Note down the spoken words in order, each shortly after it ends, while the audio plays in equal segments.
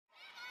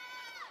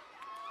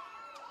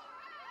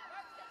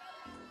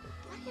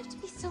do you have to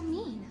be so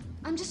mean?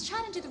 I'm just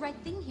trying to do the right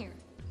thing here.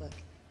 Look,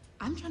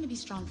 I'm trying to be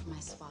strong for my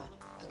squad,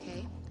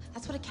 okay?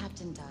 That's what a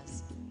captain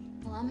does.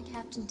 Well, I'm a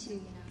captain too, you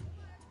know.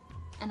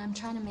 And I'm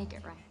trying to make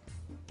it right.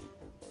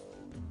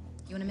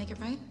 You want to make it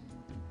right?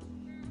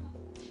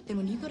 Then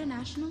when you go to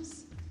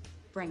nationals,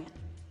 bring it.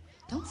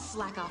 Don't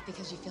slack off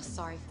because you feel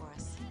sorry for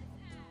us.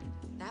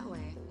 That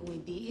way, when we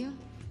beat you,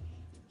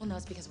 we'll know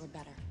it's because we're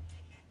better.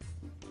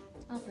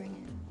 I'll bring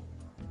it.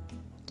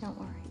 Don't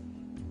worry.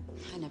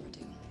 I never do.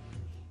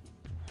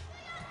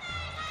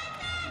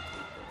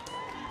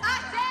 I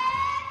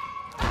said,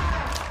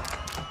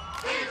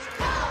 it's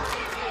cold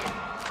in here.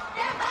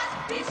 There must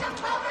be some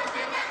clovers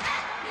in the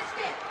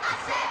atmosphere. I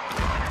said,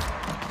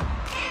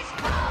 it's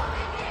cold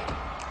in here.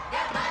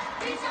 There must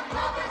be some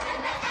clovers in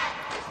the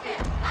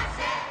atmosphere. I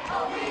said,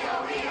 oh, Rio.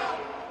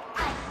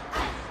 Ice,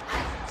 ice,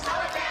 ice. Slow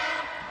it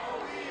down.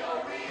 Oh,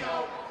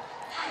 Rio.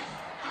 Ice,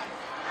 ice,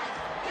 ice.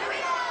 Here we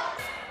go.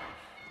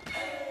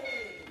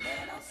 Hey,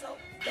 man, I'm so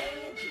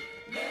dangy.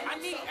 I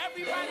need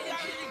everybody out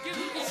here to give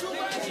me the true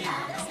version.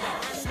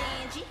 I'm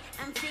dangy,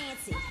 I'm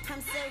fancy,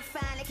 I'm so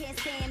fine, I can't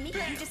stand me.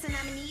 You just a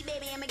nominee,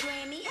 baby, I'm a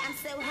Grammy. I'm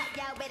so hot,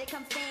 y'all better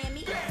come fan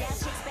me. Y'all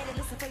chicks better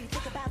listen before you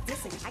think about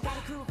dissing. I got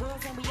a crew of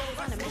girls and we always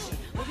on a mission.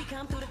 When we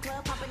come through the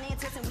club, pumping and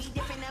twisting, we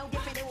different, no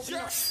different, there will be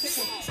no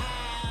kissing.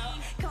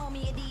 Call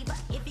me a diva,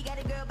 if you got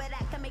a girl, but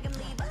I can make them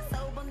leave her.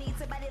 Sober need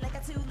somebody like a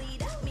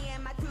 2-liter. Me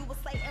and my crew will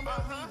slay and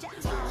we'll read ya.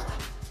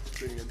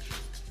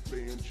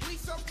 We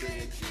so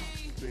fancy.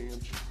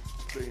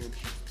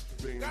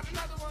 Got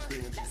another one.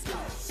 Let's go.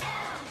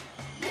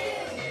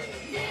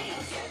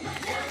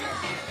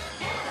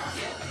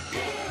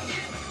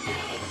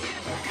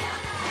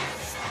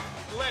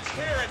 Let's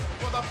hear it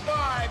for the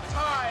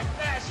 5-time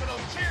national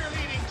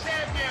cheerleading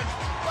champions,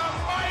 the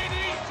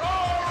Mighty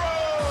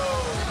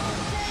Toros!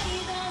 Don't play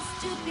the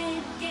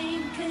stupid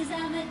game, 'cause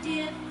I'm a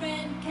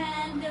different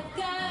kind of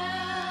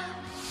girl.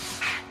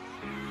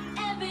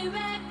 Every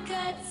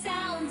record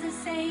sounds the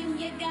same,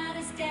 you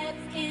gotta step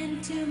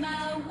into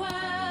my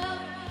world.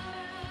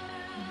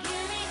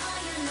 Give me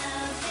all your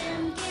love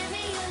and give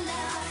me your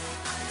love.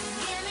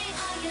 Give me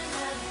all your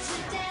love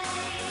today.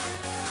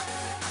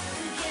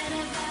 Forget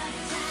about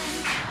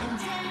time and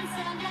dance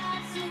our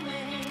lives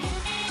away.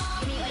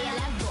 Give me all your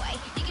love, boy.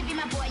 You can be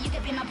my boy, you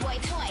can be my boy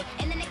toy.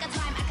 In the nick of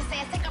time, I can say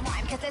a second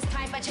rhyme, 'cause it's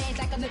time for change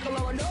like a nickel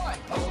or a noy.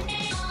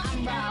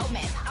 I'm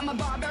Roman, I'm a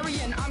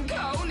barbarian, I'm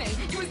Conan.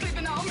 You was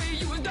sleeping on me,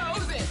 you was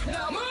dozing.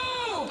 Now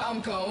move!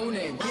 I'm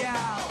Conan.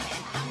 Yeah.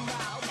 I'm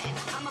Roman,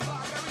 I'm a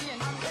barbarian,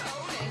 I'm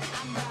Conan.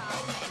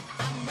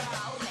 I'm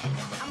Roman,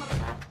 I'm a...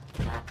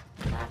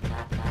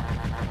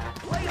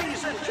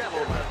 Ladies and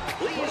gentlemen,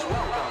 please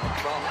welcome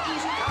from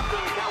East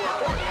Compton,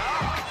 California,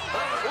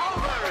 the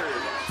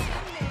Clovers.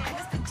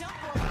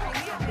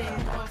 I've been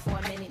going for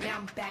a minute, now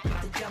I'm back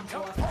with the jump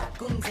off.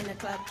 Goons in the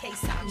club, case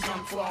something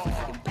jump off.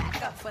 You back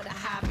up for the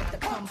high, but the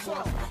come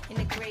forth. In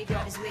the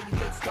graveyard is where you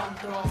get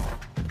dumped off.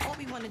 All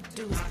we wanna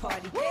do is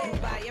party. You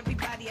buy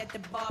everybody at the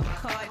bar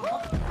card.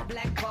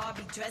 Black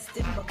Barbie dressed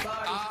in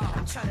Bulgari.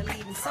 I'm trying to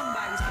lead in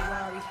somebody's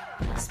Ferrari.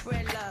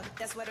 Spread love,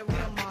 that's what a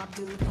real mob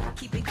do.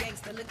 Keep it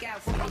gangster, look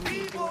out for the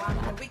people. I'm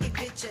the wicked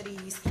bitch of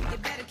these. You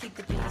better keep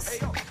the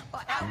peace. Or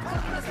out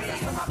come the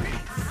peace.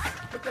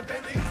 With the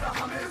Bentleys, the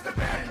Hummers, the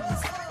Benz.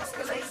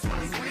 Escalade,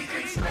 20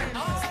 expense.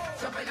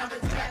 Jumping on the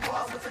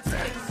Jaguars with the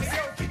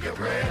Tens. Keep your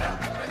bread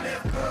up and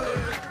live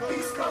good.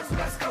 East Coast,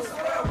 West Coast,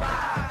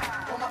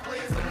 worldwide. All my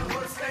players in the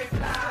hood stay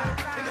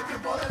fly. And if you're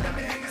ballin', let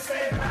me hear you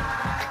say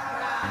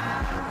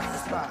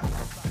ride. Spot.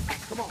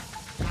 Come on.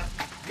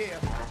 Yeah.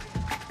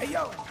 Hey,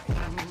 yo.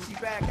 She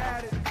back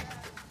at it.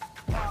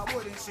 Why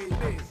wouldn't she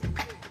be?